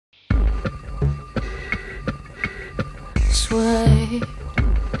Suede,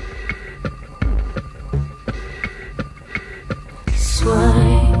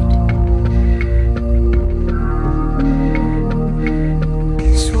 Suede,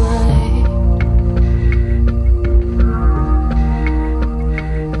 Suede,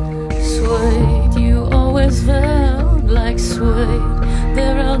 Suede. You always felt like suede.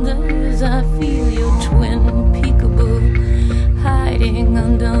 There are days I feel your twin peekaboo hiding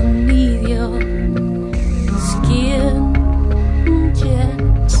underneath your skin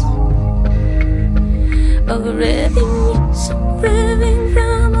jets. Revving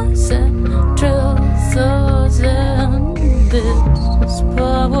from a central source, and this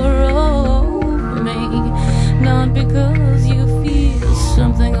power over me. Not because you feel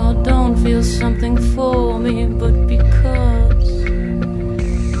something or don't feel something for me, but because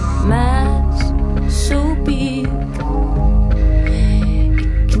mass so big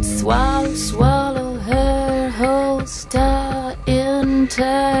it can swallow her whole star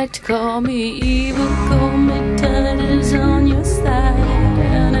intact. Call me evil, call me tenders on your side,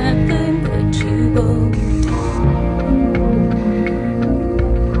 anything that you want.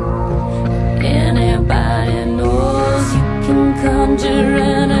 Anybody knows you can conjure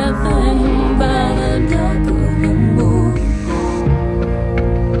anything by the dark of the moon.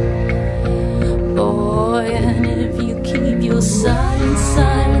 Boy, and if you keep your silencer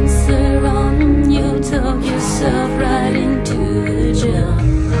on, you'll talk yourself right into the jump.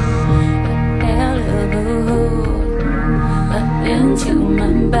 Into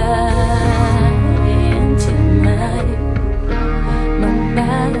my body, into my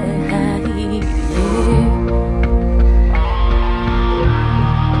body,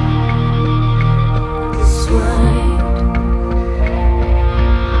 Suede.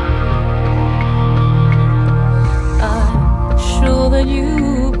 I'm sure that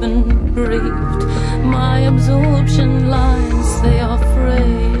you've been briefed. My absorbed